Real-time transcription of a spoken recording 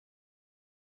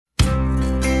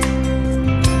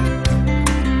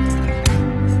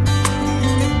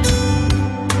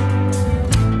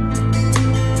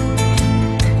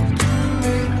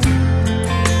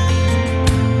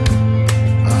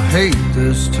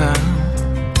town.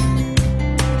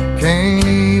 Can't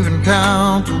even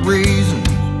count the reasons,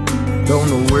 don't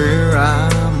know where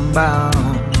I'm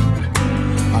bound.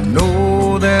 I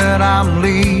know that I'm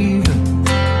leaving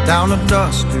down a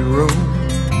dusty road.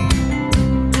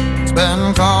 It's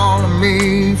been calling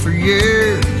me for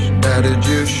years, Daddy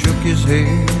just shook his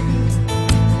head.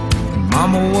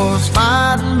 Mama was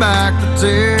fighting back the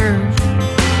tears.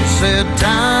 He said,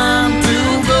 time to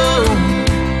go.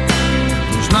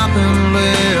 There's nothing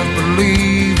left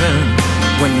believing.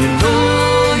 When you know,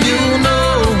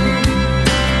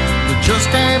 you just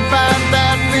can't fight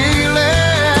that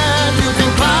feeling. You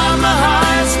can climb the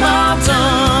highest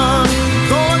mountain,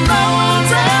 going no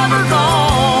one's ever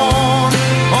gone.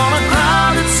 On a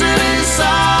crowded city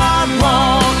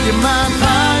sidewalk, you might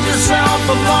find yourself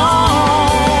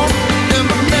alone. In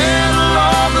the middle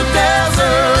of the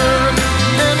desert,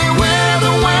 anywhere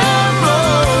the wind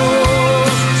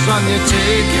blows. Son, you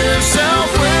take yourself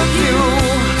with you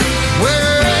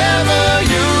wherever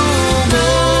you go.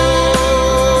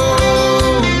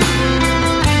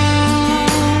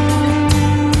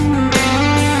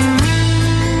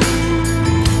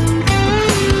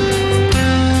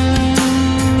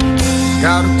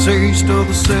 Got a taste of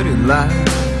the city life,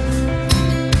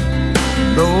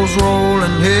 those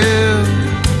rolling hills,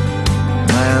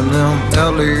 man, them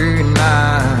LA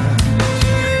nights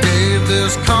gave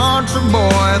this country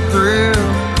boy a thrill,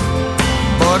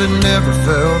 but it never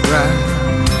felt right,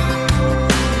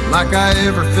 like I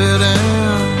ever fit in.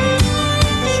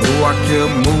 So I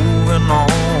kept moving on.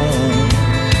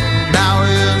 Now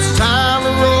it's time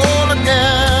to roll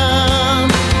again.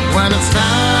 When it's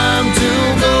time to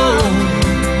go,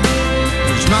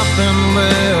 there's nothing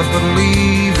left but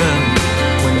leaving.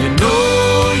 When you know,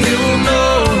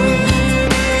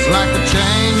 it's like the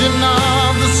changing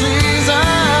of the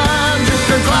seasons. You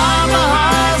can climb the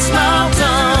highest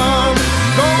mountain,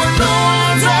 go where no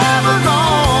one's ever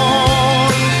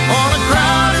gone. On a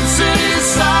crowded city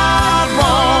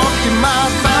sidewalk, you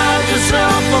might find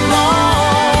yourself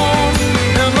alone.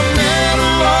 In the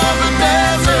middle of the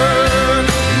desert,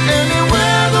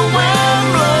 anywhere the wind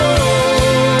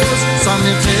blows. Son,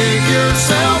 you take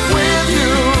yourself with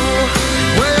you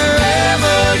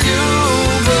wherever you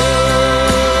go.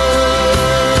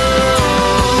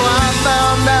 I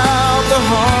found out the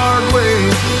hard way,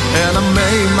 and I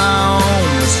made my own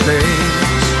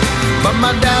mistakes, but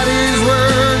my daddy's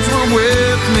words were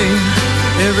with me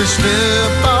every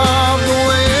step of the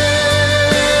way.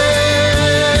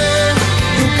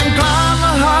 You can climb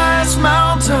the highest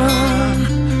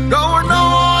mountain, go where no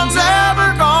one's ever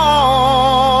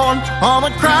gone. On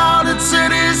a crowded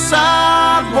city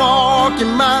sidewalk, you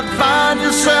might find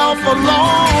yourself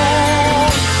alone.